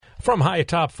From high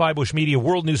atop Fibush Media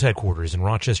World News Headquarters in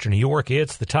Rochester, New York,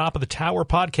 it's the Top of the Tower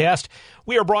podcast.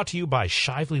 We are brought to you by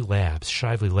Shively Labs.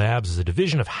 Shively Labs is a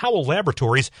division of Howell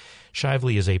Laboratories.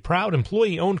 Shively is a proud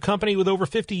employee-owned company with over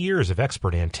 50 years of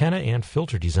expert antenna and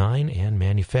filter design and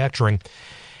manufacturing.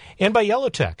 And by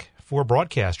YellowTech. For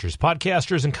broadcasters,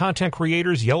 podcasters, and content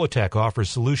creators, YellowTech offers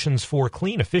solutions for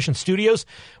clean, efficient studios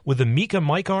with the Mika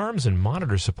mic arms and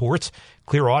monitor supports,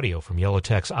 clear audio from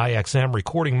YellowTech's IXM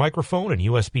recording microphone and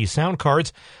USB sound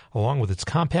cards, along with its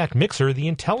compact mixer,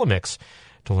 the IntelliMix.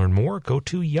 To learn more, go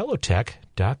to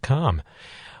yellowtech.com.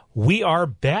 We are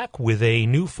back with a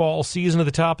new fall season of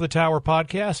the Top of the Tower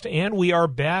podcast, and we are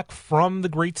back from the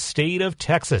great state of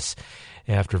Texas.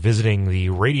 After visiting the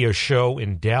radio show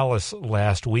in Dallas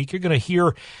last week, you're going to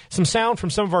hear some sound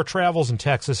from some of our travels in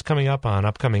Texas coming up on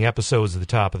upcoming episodes of the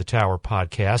Top of the Tower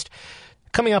podcast.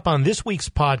 Coming up on this week's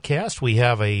podcast, we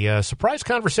have a surprise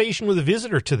conversation with a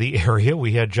visitor to the area.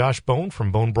 We had Josh Bone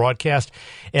from Bone Broadcast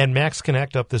and Max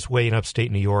Connect up this way in upstate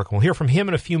New York. We'll hear from him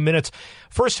in a few minutes.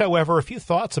 First, however, a few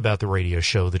thoughts about the radio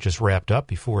show that just wrapped up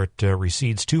before it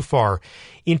recedes too far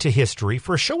into history.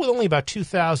 For a show with only about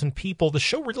 2,000 people, the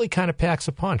show really kind of packs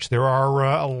a punch. There are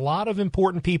a lot of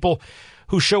important people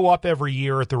who show up every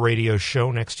year at the radio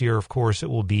show. Next year, of course, it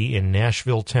will be in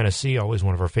Nashville, Tennessee, always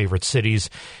one of our favorite cities,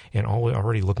 and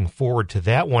already looking forward to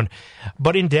that one.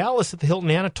 But in Dallas at the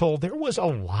Hilton Anatole, there was a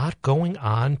lot going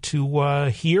on to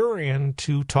hear and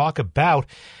to talk about.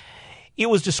 It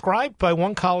was described by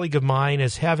one colleague of mine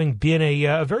as having been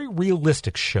a very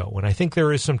realistic show, and I think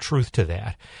there is some truth to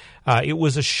that. It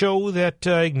was a show that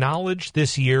acknowledged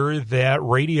this year that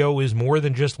radio is more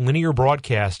than just linear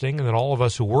broadcasting, and that all of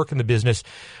us who work in the business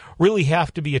really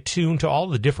have to be attuned to all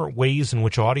the different ways in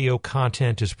which audio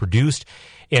content is produced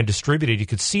and distributed. You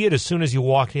could see it as soon as you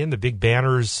walked in, the big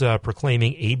banners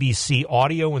proclaiming ABC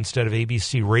Audio instead of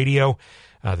ABC Radio.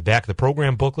 The back of the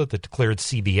program booklet that declared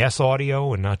CBS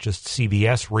Audio and not just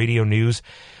CBS Radio News.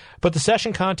 But the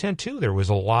session content, too, there was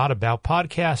a lot about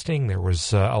podcasting. There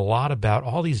was a lot about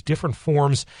all these different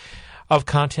forms of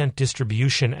content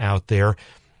distribution out there.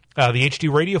 The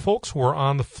HD Radio folks were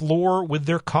on the floor with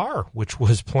their car, which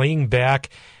was playing back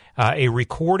a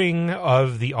recording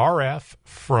of the RF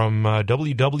from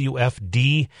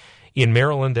WWFD in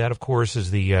Maryland. That, of course,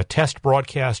 is the test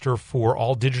broadcaster for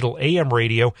all digital AM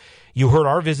radio. You heard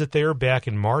our visit there back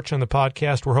in March on the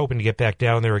podcast. We're hoping to get back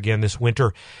down there again this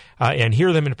winter and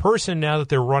hear them in person now that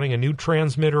they're running a new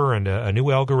transmitter and a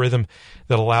new algorithm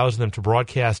that allows them to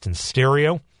broadcast in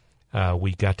stereo.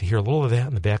 We got to hear a little of that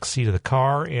in the back seat of the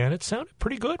car, and it sounded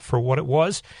pretty good for what it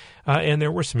was. And there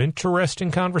were some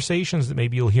interesting conversations that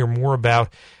maybe you'll hear more about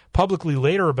publicly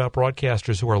later about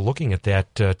broadcasters who are looking at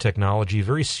that technology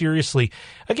very seriously.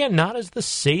 Again, not as the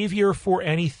savior for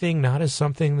anything, not as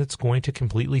something that's going to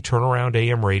completely turn around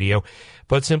AM radio,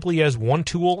 but simply as one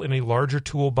tool in a larger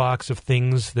toolbox of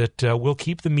things that will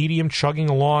keep the medium chugging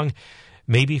along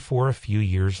maybe for a few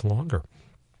years longer.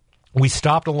 We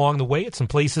stopped along the way at some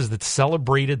places that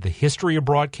celebrated the history of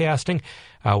broadcasting.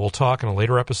 We'll talk in a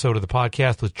later episode of the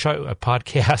podcast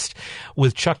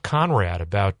with Chuck Conrad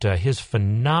about his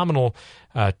phenomenal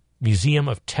Museum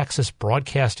of Texas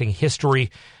Broadcasting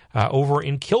History over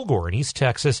in Kilgore in East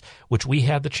Texas, which we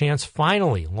had the chance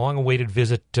finally, long-awaited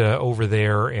visit over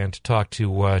there and to talk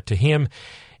to him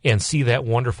and see that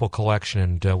wonderful collection.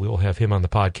 And we will have him on the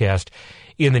podcast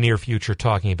in the near future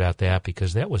talking about that,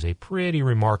 because that was a pretty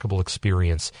remarkable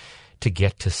experience to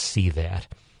get to see that.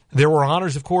 There were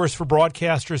honors, of course, for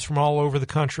broadcasters from all over the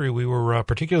country. We were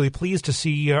particularly pleased to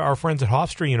see our friends at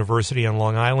Hofstra University on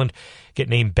Long Island get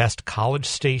named Best College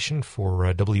Station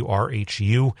for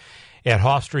WRHU at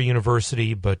Hofstra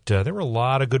University. But there were a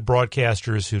lot of good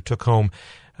broadcasters who took home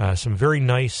some very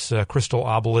nice crystal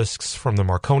obelisks from the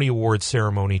Marconi Awards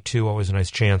ceremony, too. Always a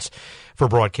nice chance for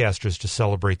broadcasters to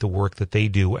celebrate the work that they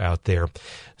do out there.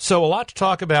 So a lot to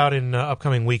talk about in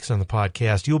upcoming weeks on the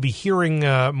podcast. You'll be hearing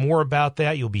more about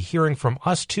that. You'll be hearing from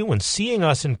us, too, and seeing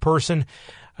us in person,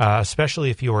 especially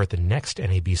if you are at the next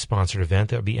NAB-sponsored event.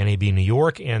 That would be NAB New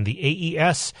York and the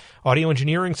AES, Audio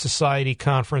Engineering Society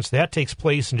Conference. That takes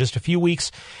place in just a few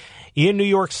weeks in New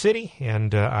York City,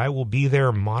 and I will be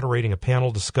there moderating a panel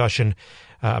discussion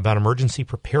about emergency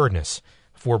preparedness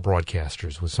for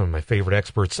broadcasters with some of my favorite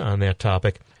experts on that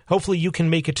topic. Hopefully you can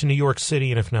make it to New York City,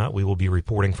 and if not, we will be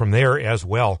reporting from there as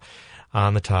well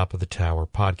on the Top of the Tower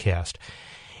podcast.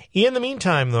 In the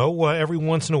meantime, though, every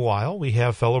once in a while, we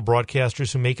have fellow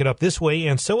broadcasters who make it up this way,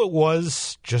 and so it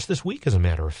was just this week, as a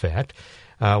matter of fact,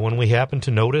 when we happened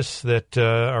to notice that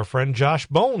our friend Josh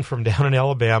Bone from down in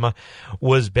Alabama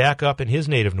was back up in his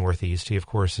native Northeast. He, of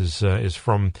course, is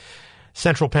from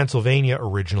Central Pennsylvania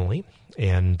originally,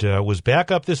 and was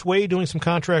back up this way doing some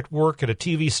contract work at a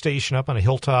TV station up on a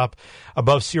hilltop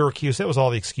above Syracuse. That was all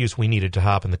the excuse we needed to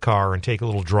hop in the car and take a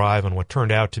little drive on what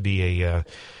turned out to be a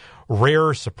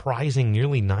rare, surprising,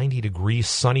 nearly 90-degree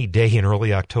sunny day in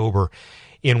early October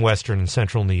in western and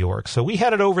central New York. So we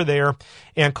headed over there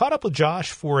and caught up with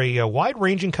Josh for a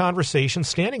wide-ranging conversation,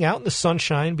 standing out in the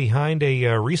sunshine behind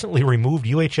a recently removed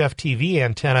UHF TV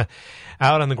antenna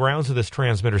out on the grounds of this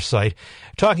transmitter site,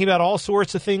 talking about all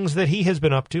sorts of things that he has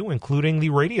been up to, including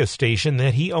the radio station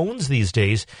that he owns these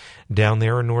days down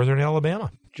there in northern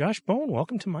Alabama. Josh Bone,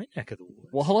 welcome to my neck of the woods.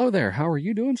 Well, hello there. How are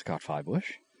you doing, Scott Feibush?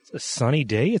 A sunny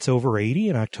day. It's over 80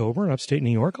 in October in upstate New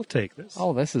York. I'll take this.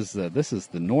 Oh, this is the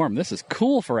norm. This is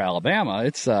cool for Alabama.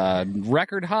 It's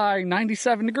record high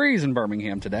 97 degrees in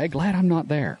Birmingham today. Glad I'm not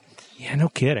there. Yeah, no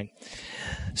kidding.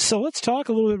 So let's talk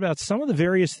a little bit about some of the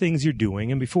various things you're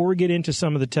doing. And before we get into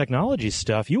some of the technology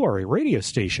stuff, you are a radio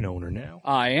station owner now.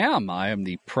 I am. I am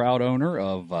the proud owner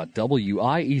of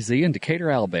WIEZ in Decatur,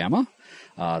 Alabama.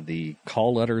 The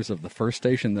call letters of the first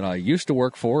station that I used to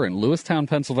work for in Lewistown,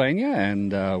 Pennsylvania,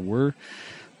 and we're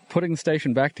putting the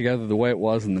station back together the way it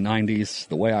was in the 90s,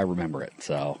 the way I remember it.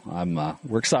 So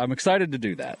I'm excited to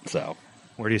do that. So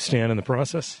where do you stand in the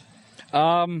process?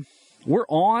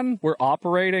 We're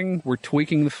operating, we're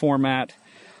tweaking the format,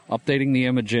 updating the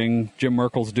imaging. Jim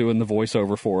Merkel's doing the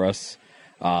voiceover for us.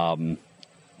 And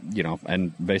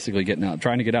basically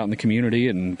trying to get out in the community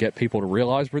and get people to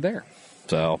realize we're there.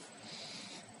 So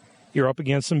you're up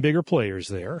against some bigger players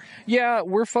there. Yeah,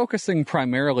 we're focusing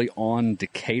primarily on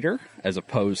Decatur as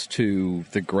opposed to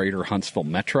the greater Huntsville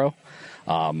metro.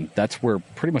 That's where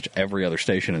pretty much every other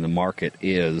station in the market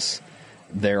is.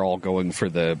 They're all going for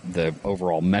the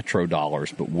overall metro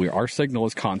dollars, but our signal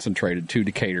is concentrated to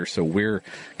Decatur, so we're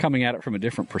coming at it from a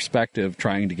different perspective,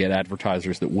 trying to get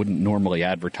advertisers that wouldn't normally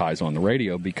advertise on the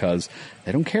radio because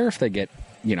they don't care if they get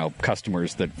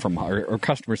customers or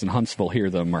customers in Huntsville hear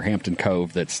them, or Hampton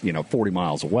Cove that's 40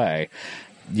 miles away.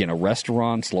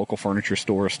 Restaurants, local furniture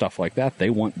stores, stuff like that, they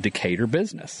want Decatur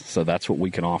business. So that's what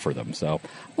we can offer them. So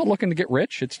I'm not looking to get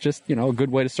rich. It's just, a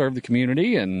good way to serve the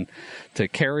community and to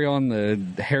carry on the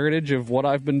heritage of what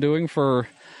I've been doing for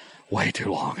way too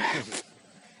long.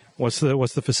 What's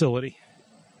the facility?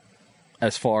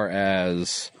 As far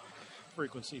as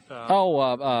frequency power?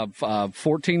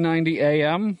 1490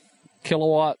 AM,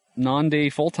 kilowatt, non-D,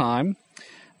 full-time.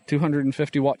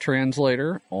 250-watt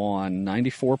translator on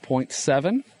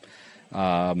 94.7.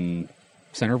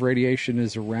 Center of radiation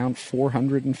is around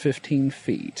 415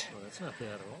 feet. Oh, that's not bad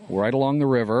at all. Right along the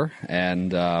river,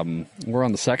 and we're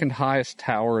on the second highest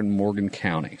tower in Morgan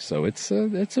County. So it's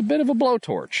a bit of a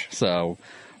blowtorch. So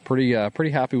pretty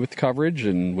happy with the coverage,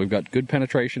 and we've got good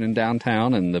penetration in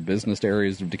downtown and the business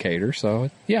areas of Decatur.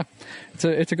 So yeah,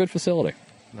 it's a good facility.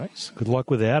 Nice. Good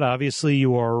luck with that. Obviously,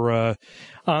 you are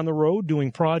on the road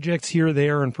doing projects here,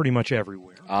 there, and pretty much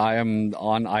everywhere. I am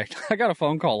on. I got a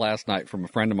phone call last night from a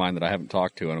friend of mine that I haven't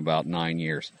talked to in about 9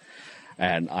 years,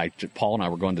 and Paul and I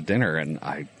were going to dinner, and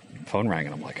phone rang,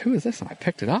 and I'm like, "Who is this?" And I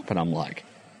picked it up, and I'm like,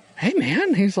 "Hey,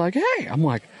 man." He's like, "Hey." I'm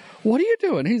like, "What are you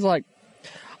doing?" He's like,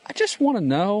 "I just want to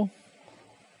know,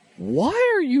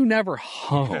 why are you never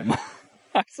home?"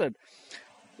 I said,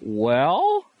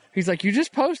 "Well." He's like, "You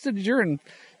just posted you're in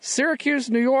Syracuse,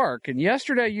 New York, and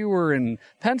yesterday you were in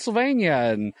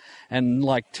Pennsylvania, and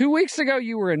like 2 weeks ago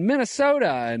you were in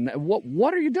Minnesota, and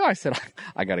what are you doing?" I said,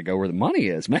 I got to go where the money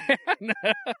is, man.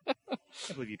 I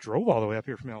believe you drove all the way up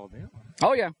here from Alabama.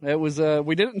 Oh, yeah. It was.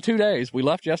 We did it in 2 days. We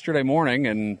left yesterday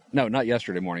morning, not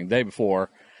yesterday morning, the day before,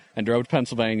 and drove to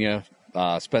Pennsylvania,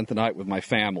 spent the night with my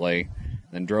family,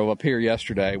 then drove up here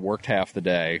yesterday, worked half the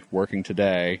day, working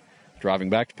today,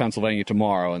 driving back to Pennsylvania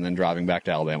tomorrow, and then driving back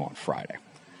to Alabama on Friday.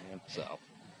 So,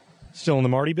 still in the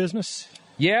Marty business?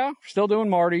 Yeah, still doing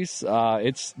Marty's.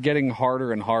 It's getting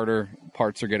harder and harder.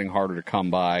 Parts are getting harder to come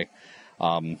by.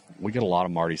 We get a lot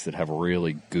of Marty's that have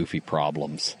really goofy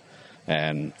problems,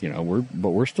 and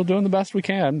we're still doing the best we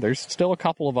can. There's still a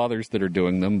couple of others that are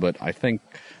doing them, but I think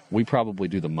we probably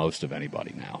do the most of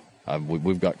anybody now.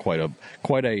 We've got quite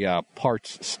a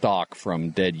parts stock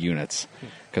from dead units,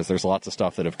 because there's lots of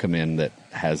stuff that have come in that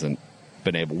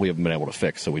we haven't been able to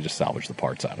fix, so we just salvage the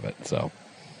parts out of it. So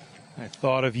I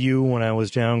thought of you when I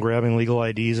was down grabbing legal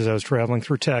IDs as I was traveling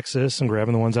through Texas and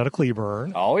grabbing the ones out of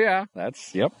Cleburne. Oh yeah,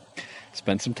 yep.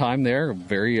 Spent some time there.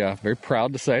 Very very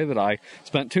proud to say that I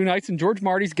spent 2 nights in George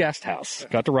Marty's guest house.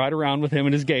 Got to ride around with him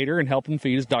and his gator and help him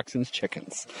feed his ducks and his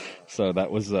chickens. So that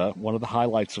was one of the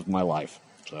highlights of my life.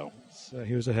 So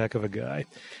he was a heck of a guy.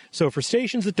 So for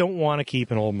stations that don't want to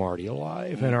keep an old Marty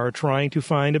alive and are trying to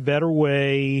find a better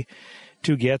way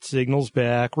to get signals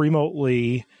back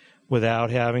remotely without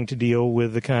having to deal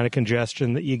with the kind of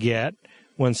congestion that you get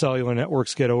when cellular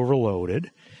networks get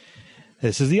overloaded.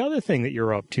 This is the other thing that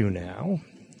you're up to now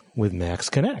with Max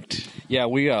Connect. Yeah,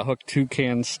 we hook two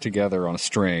cans together on a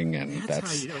string, and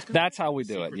that's how we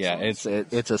do it. Yeah, it's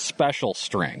a special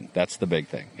string. That's the big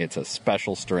thing. It's a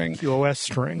special string. QoS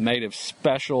string. Made of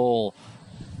special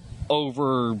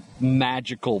over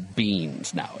magical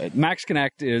beams. Now, Max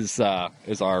Connect is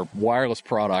our wireless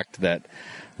product that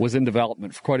was in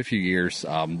development for quite a few years.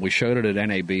 We showed it at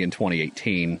NAB in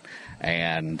 2018,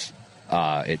 and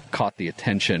it caught the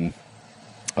attention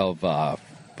of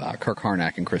Kirk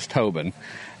Harnack and Chris Tobin,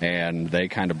 and they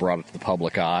kind of brought it to the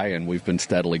public eye, and we've been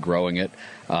steadily growing it.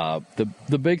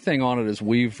 The big thing on it is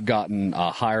we've gotten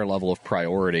a higher level of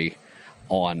priority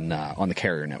on the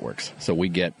carrier networks. So we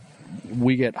get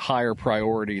higher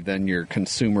priority than your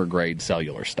consumer grade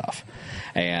cellular stuff,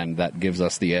 and that gives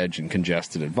us the edge in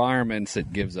congested environments.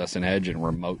 It gives us an edge in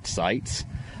remote sites.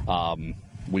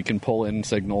 We can pull in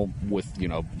signal with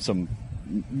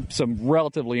some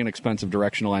relatively inexpensive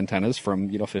directional antennas from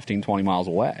 15, 20 miles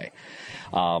away.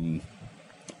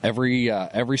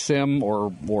 Every SIM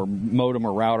or modem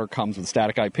or router comes with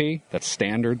static IP. That's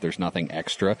standard. There's nothing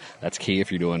extra. That's key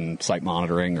if you're doing site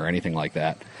monitoring or anything like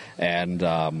that. And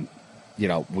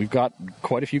we've got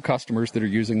quite a few customers that are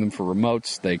using them for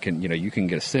remotes. They can, you can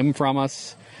get a SIM from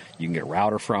us, you can get a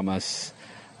router from us.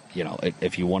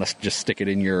 If you want to just stick it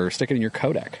in your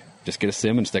codec. Just get a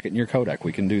SIM and stick it in your codec.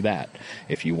 We can do that.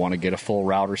 If you want to get a full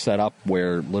router set up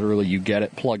where literally you get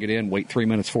it, plug it in, wait 3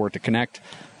 minutes for it to connect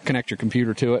your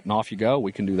computer to it, and off you go,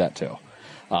 we can do that too.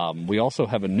 We also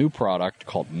have a new product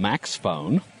called Max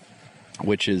Phone,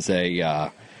 which is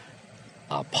a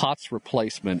POTS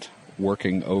replacement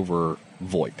working over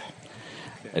VoIP.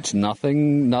 It's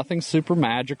nothing super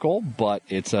magical, but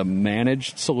it's a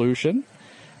managed solution.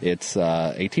 It's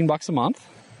 $18 a month.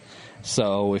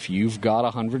 So if you've got a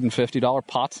 $150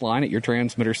 POTS line at your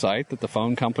transmitter site that the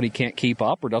phone company can't keep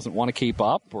up or doesn't want to keep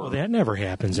up, or that never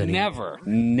happens anymore.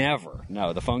 Never.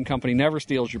 No, the phone company never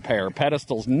steals your pair.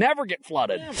 Pedestals never get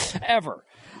flooded, ever.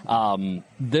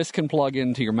 This can plug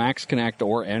into your Max Connect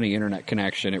or any internet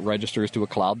connection. It registers to a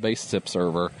cloud-based SIP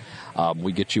server.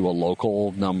 We get you a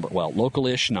local number,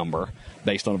 local-ish number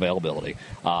based on availability.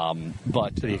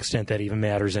 But to the extent that even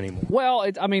matters anymore.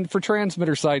 Well, for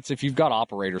transmitter sites, if you've got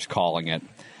operators calling it,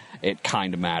 it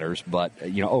kind of matters. But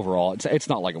overall, it's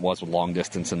not like it was with long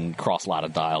distance and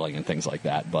cross-lattice dialing and things like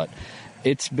that. But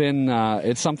it's been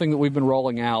it's something that we've been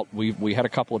rolling out. We had a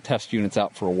couple of test units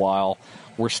out for a while.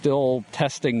 We're still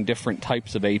testing different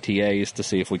types of ATAs to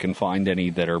see if we can find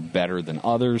any that are better than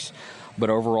others.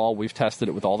 But overall, we've tested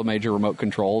it with all the major remote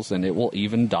controls, and it will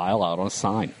even dial out on a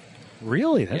sign.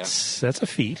 Really? That's a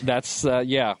feat. That's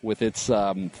with its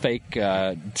fake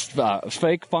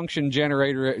function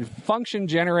generated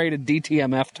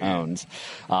DTMF tones,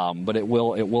 but it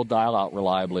will dial out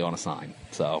reliably on a sign.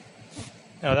 So.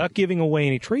 Now, without giving away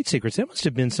any trade secrets, there must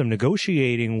have been some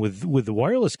negotiating with the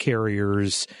wireless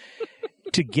carriers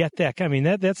to get that.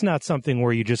 That's not something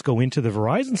where you just go into the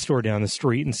Verizon store down the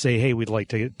street and say, hey, we'd like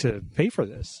to pay for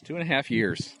this. 2.5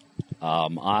 years.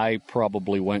 I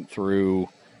probably went through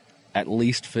at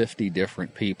least 50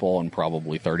 different people and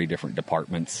probably 30 different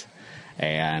departments,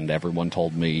 and everyone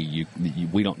told me,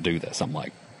 we don't do this. I'm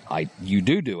like, you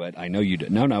do it. I know you do.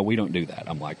 No, we don't do that.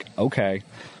 I'm like, okay,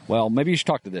 well, maybe you should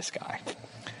talk to this guy.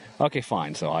 Okay,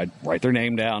 fine. So I'd write their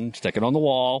name down, stick it on the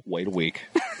wall, wait a week,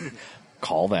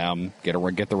 call them, get the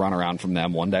runaround from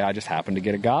them. One day I just happened to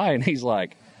get a guy, and he's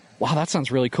like, wow, that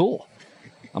sounds really cool.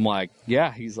 I'm like,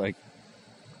 yeah. He's like,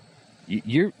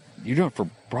 you're doing it for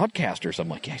broadcasters? I'm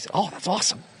like, yeah. He said, oh, that's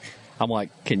awesome. I'm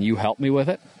like, can you help me with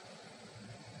it?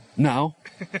 No.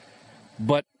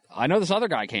 But I know this other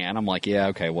guy can. I'm like, yeah,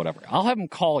 okay, whatever. I'll have him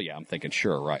call you. I'm thinking,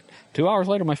 sure, right. 2 hours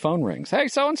later, my phone rings. Hey,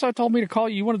 so-and-so told me to call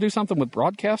you. You want to do something with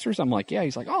broadcasters? I'm like, yeah.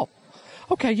 He's like, oh,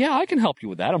 okay, yeah, I can help you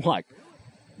with that. I'm like,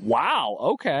 wow,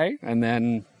 okay. And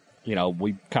then,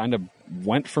 we kind of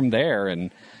went from there,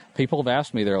 and people have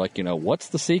asked me, they're like, what's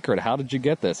the secret? How did you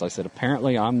get this? I said,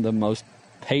 apparently I'm the most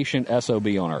patient SOB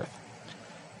on earth.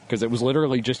 Because it was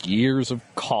literally just years of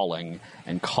calling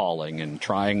and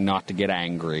trying not to get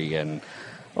angry and,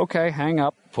 okay, hang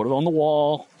up, put it on the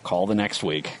wall, call the next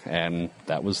week. And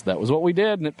that was what we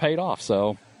did, and it paid off.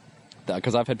 So,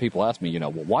 because I've had people ask me,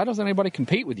 well, why doesn't anybody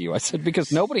compete with you? I said,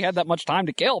 because nobody had that much time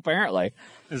to kill, apparently.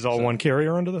 Is all one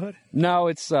carrier under the hood? No,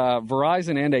 it's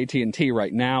Verizon and AT&T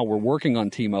right now. We're working on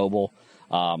T-Mobile.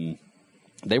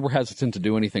 They were hesitant to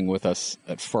do anything with us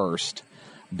at first,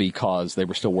 because they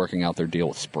were still working out their deal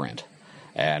with Sprint.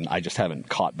 And I just haven't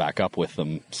caught back up with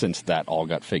them since that all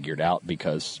got figured out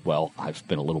because, well, I've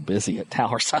been a little busy at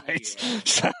tower sites.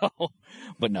 So,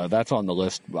 but no, that's on the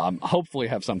list. Hopefully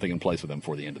have something in place with them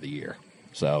for the end of the year.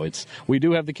 So we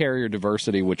do have the carrier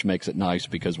diversity, which makes it nice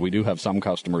because we do have some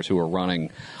customers who are running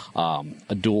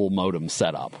a dual modem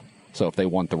setup. So if they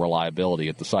want the reliability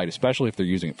at the site, especially if they're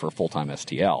using it for a full-time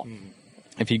STL,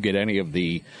 if you get any of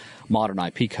the modern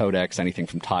IP codecs, anything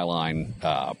from Tie-Line,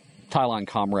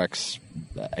 Comrex,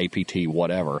 APT,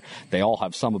 whatever, they all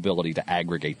have some ability to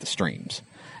aggregate the streams.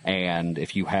 And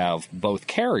if you have both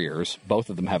carriers, both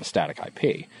of them have a static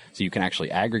IP. So you can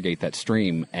actually aggregate that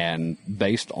stream, and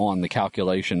based on the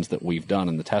calculations that we've done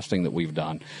and the testing that we've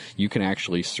done, you can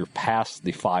actually surpass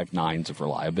the 5 nines of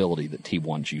reliability that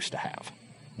T1s used to have.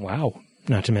 Wow.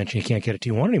 Not to mention you can't get a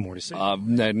T1 anymore to see.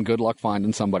 Then good luck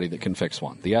finding somebody that can fix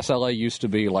one. The SLA used to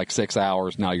be like 6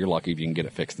 hours. Now you're lucky if you can get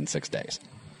it fixed in 6 days.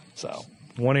 So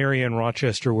one area in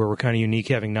Rochester where we're kind of unique,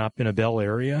 having not been a Bell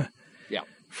area. Yeah.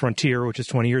 Frontier, which is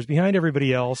 20 years behind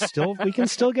everybody else. Still, we can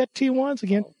still get T1s. We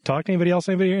can't talk to anybody else,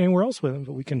 anywhere else with them,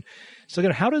 but we can still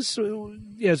get. How does,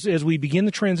 as we begin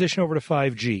the transition over to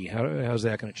 5G, how's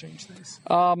that going to change things?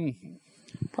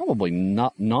 Probably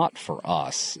not for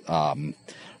us.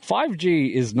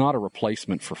 5G is not a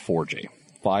replacement for 4G.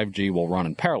 5G will run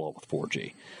in parallel with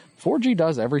 4G. 4G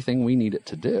does everything we need it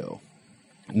to do.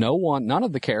 None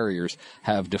of the carriers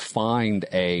have defined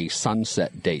a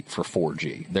sunset date for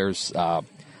 4G. There's, I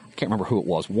can't remember who it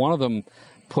was. One of them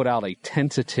put out a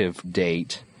tentative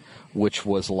date, which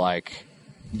was like,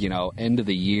 end of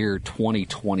the year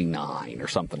 2029 or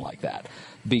something like that.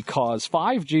 Because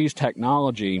 5G's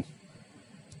technology,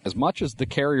 as much as the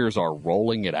carriers are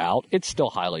rolling it out, it's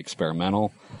still highly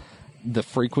experimental. The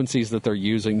frequencies that they're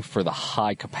using for the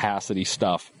high capacity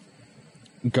stuff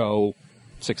go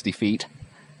 60 feet.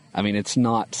 I mean, it's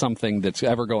not something that's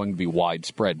ever going to be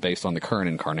widespread based on the current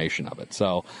incarnation of it.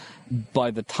 So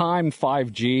by the time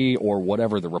 5G or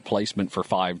whatever the replacement for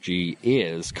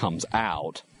 5G comes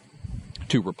out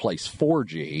to replace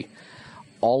 4G,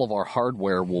 all of our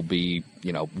hardware will be,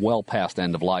 well past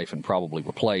end of life and probably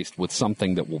replaced with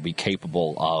something that will be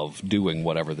capable of doing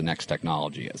whatever the next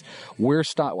technology is.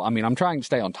 I'm trying to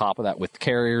stay on top of that with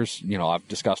carriers. I've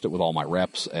discussed it with all my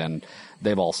reps, and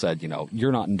they've all said,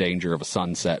 you're not in danger of a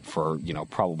sunset for,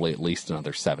 probably at least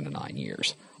another 7 to 9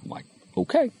 years. I'm like,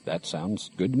 okay, that sounds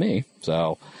good to me.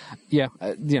 So, yeah,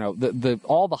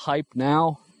 all the hype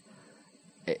now,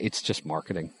 it's just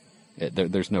marketing.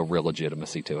 There's no real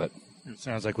legitimacy to it. It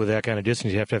sounds like with that kind of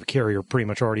distance, you have to have a carrier pretty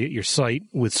much already at your site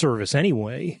with service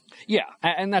anyway. Yeah,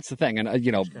 and that's the thing. And,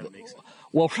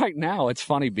 well, right now it's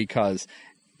funny because,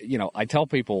 I tell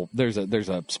people there's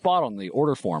a spot on the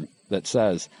order form that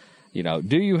says,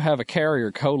 do you have a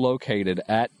carrier co-located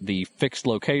at the fixed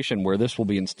location where this will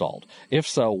be installed? If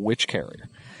so, which carrier?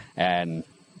 And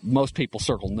most people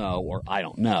circle no, or I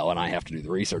don't know, and I have to do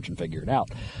the research and figure it out.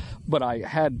 But I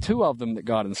had 2 of them that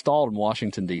got installed in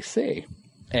Washington, D.C.,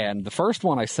 and the first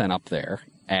one I sent up there,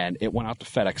 and it went out to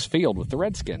FedEx Field with the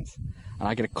Redskins. And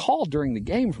I get a call during the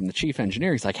game from the chief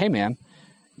engineer. He's like, hey, man,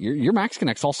 your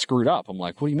MaxConnect's all screwed up. I'm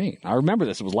like, what do you mean? I remember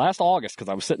this. It was last August because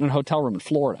I was sitting in a hotel room in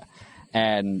Florida.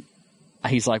 And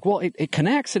he's like, well, it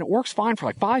connects and it works fine for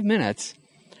like 5 minutes.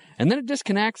 And then it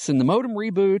disconnects and the modem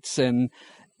reboots and,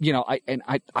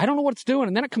 I don't know what it's doing.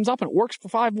 And then it comes up and it works for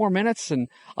 5 more minutes. And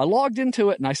I logged into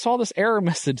it and I saw this error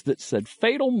message that said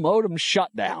fatal modem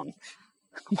shutdown.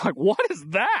 I'm like, what is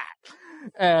that?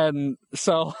 And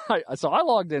so I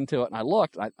logged into it and I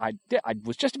looked. I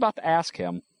was just about to ask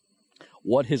him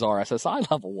what his RSSI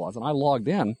level was, and I logged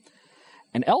in.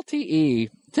 And LTE,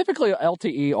 typically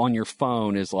LTE on your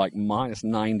phone is like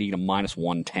 -90 to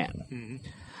 -110. Mm-hmm.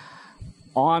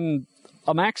 On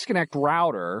a MaxConnect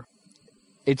router,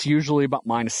 it's usually about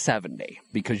 -70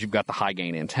 because you've got the high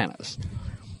gain antennas.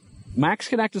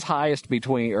 MaxConnect is highest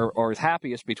between, or is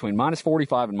happiest between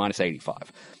 -45 and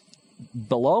 -85.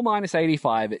 Below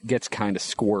 -85, it gets kind of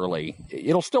squirrely.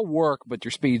 It'll still work, but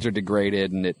your speeds are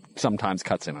degraded and it sometimes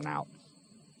cuts in and out.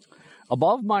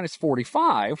 Above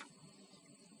 -45,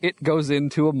 it goes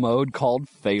into a mode called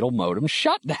fatal modem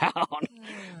shutdown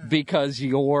because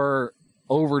you're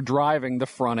overdriving the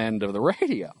front end of the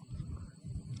radio.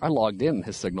 I logged in,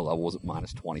 his signal level was at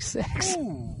 -26.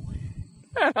 Ooh.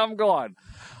 And I'm going,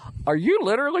 are you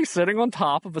literally sitting on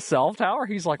top of a cell tower?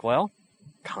 He's like, well,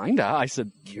 kinda. I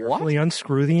said, carefully what?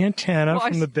 Unscrew the antenna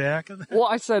from the back of the... Well,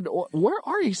 I said, where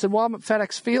are you? He said, well, I'm at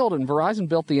FedEx Field, and Verizon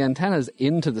built the antennas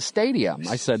into the stadium.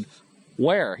 I said,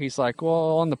 where? He's like,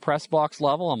 well, on the press box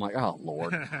level. I'm like, oh,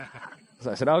 Lord.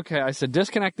 So I said, okay. I said,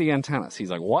 disconnect the antennas.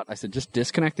 He's like, what? I said, just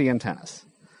disconnect the antennas.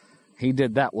 he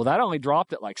did that. Well, that only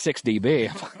dropped at like 6 dB.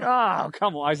 I'm like, oh,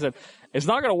 come on. I said, it's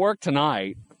not going to work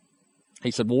tonight. He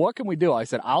said, well, what can we do? I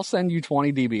said, I'll send you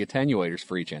 20 dB attenuators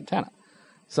for each antenna.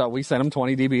 So we sent him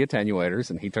 20 dB attenuators,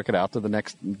 and he took it out to the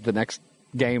next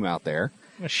game out there.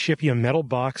 I'll ship you a metal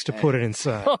box to put it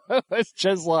inside. It's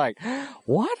just like,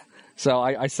 what? So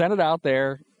I sent it out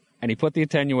there, and he put the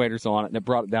attenuators on it, and it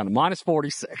brought it down to minus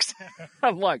 46.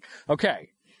 I'm like, okay,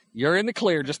 you're in the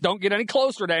clear. Just don't get any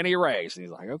closer to any arrays. And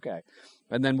he's like, okay.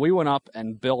 And then we went up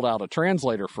and built out a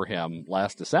translator for him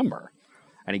last December.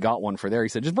 And he got one for there. He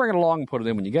said, just bring it along and put it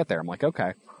in when you get there. I'm like,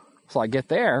 okay. So I get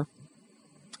there,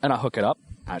 and I hook it up.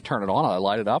 I turn it on. I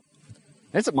light it up.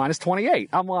 It's at minus 28.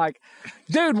 I'm like,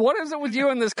 dude, what is it with you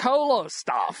and this Colo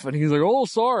stuff? And he's like, oh,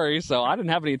 sorry. So I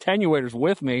didn't have any attenuators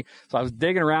with me. So I was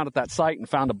digging around at that site and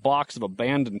found a box of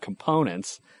abandoned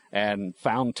components and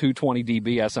found 220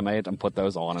 dB SMA and put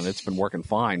those on, and it's been working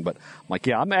fine. But I'm like,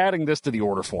 yeah, I'm adding this to the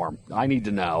order form. I need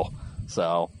to know.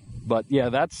 So, but yeah,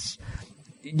 that's...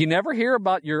 You never hear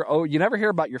about your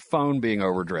phone being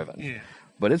overdriven. Yeah.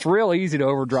 But it's real easy to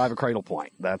overdrive a cradle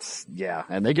point.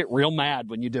 And they get real mad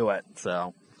when you do it.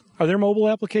 So, are there mobile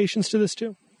applications to this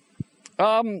too?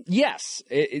 Yes.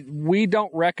 We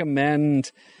don't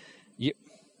recommend.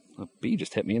 A bee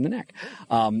just hit me in the neck.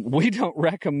 We don't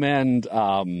recommend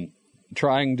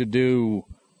trying to do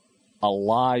a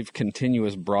live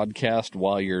continuous broadcast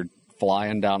while you're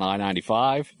flying down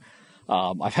I-95.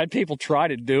 I've had people try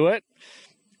to do it.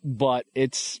 But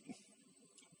it's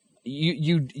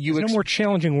There's no more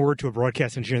challenging word to a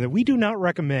broadcast engineer that we do not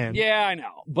recommend. Yeah, I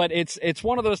know. But it's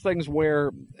one of those things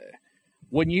where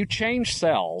when you change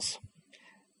cells,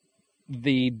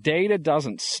 the data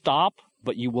doesn't stop,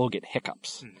 but you will get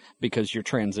hiccups because you're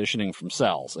transitioning from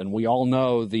cells. And we all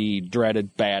know the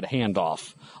dreaded bad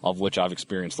handoff, of which I've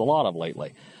experienced a lot of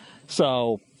lately.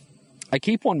 So I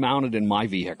keep one mounted in my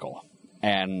vehicle,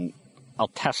 and I'll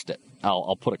test it.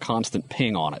 I'll put a constant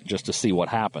ping on it just to see what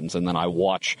happens, and then I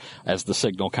watch as the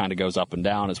signal kind of goes up and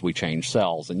down as we change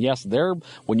cells. And yes,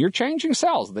 when you're changing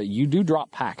cells, that you do drop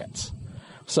packets.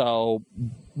 So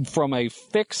from a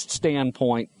fixed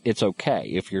standpoint, it's okay.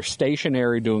 If you're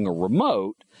stationary doing a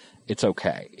remote, it's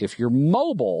okay. If you're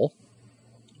mobile,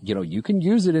 you can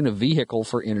use it in a vehicle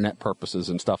for internet purposes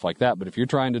and stuff like that. But if you're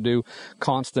trying to do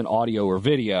constant audio or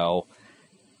video,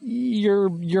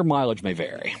 your mileage may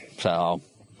vary. So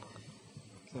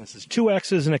this is 2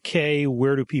 X's and a K.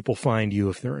 Where do people find you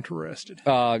if they're interested?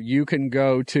 You can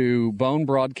go to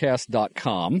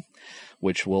bonebroadcast.com,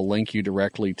 which will link you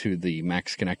directly to the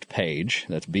MaxConnect page.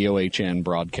 That's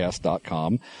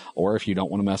bohnbroadcast.com. Or if you don't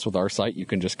want to mess with our site, you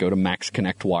can just go to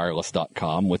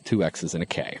maxconnectwireless.com with 2 X's and a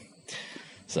K.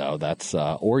 So that's,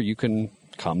 or you can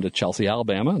come to Chelsea,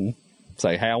 Alabama and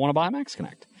say, hey, I want to buy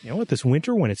MaxConnect. You know what? This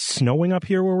winter, when it's snowing up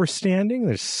here where we're standing,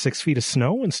 there's 6 feet of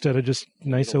snow instead of just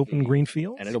nice open green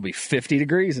fields. And it'll be 50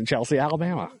 degrees in Chelsea,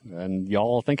 Alabama. And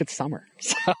y'all think it's summer.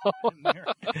 So.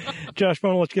 Josh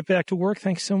Bohn, let's get back to work.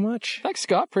 Thanks so much. Thanks,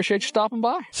 Scott. Appreciate you stopping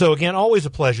by. So, again, always a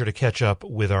pleasure to catch up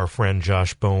with our friend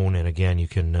Josh Bohn. And, again, you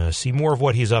can see more of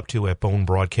what he's up to at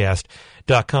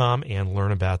bonebroadcast.com and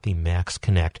learn about the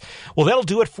MaxConnect. Well, that'll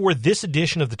do it for this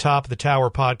edition of the Top of the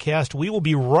Tower podcast. We will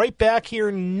be right back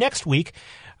here next week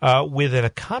with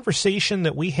a conversation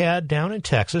that we had down in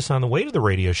Texas on the way to the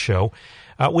radio show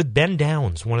with Ben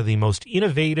Downs, one of the most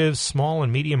innovative small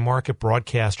and medium market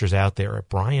broadcasters out there at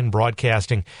Bryan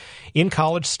Broadcasting in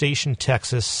College Station,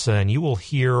 Texas. And you will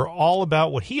hear all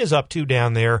about what he is up to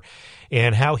down there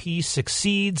and how he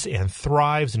succeeds and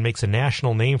thrives and makes a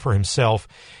national name for himself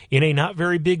in a not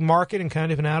very big market and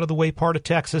kind of an out-of-the-way part of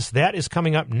Texas. That is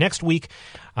coming up next week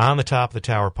on the Top of the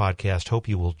Tower podcast. Hope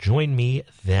you will join me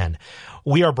then.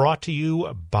 We are brought to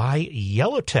you by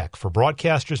YellowTech. For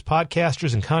broadcasters,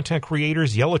 podcasters, and content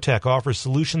creators, YellowTech offers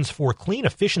solutions for clean,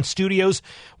 efficient studios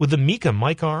with the Mika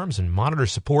mic arms and monitor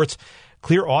supports.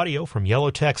 Clear audio from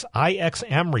YellowTech's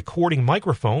IXM recording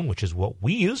microphone, which is what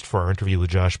we used for our interview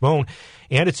with Josh Bohn,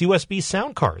 and its USB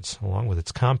sound cards, along with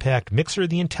its compact mixer,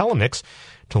 the IntelliMix.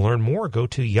 To learn more, go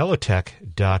to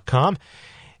yellowtech.com.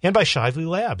 And by Shively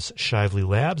Labs. Shively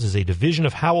Labs is a division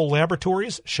of Howell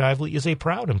Laboratories. Shively is a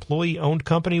proud employee-owned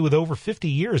company with over 50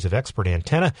 years of expert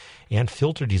antenna and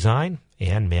filter design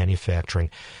and manufacturing.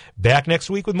 Back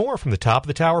next week with more from the Top of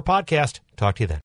the Tower podcast. Talk to you then.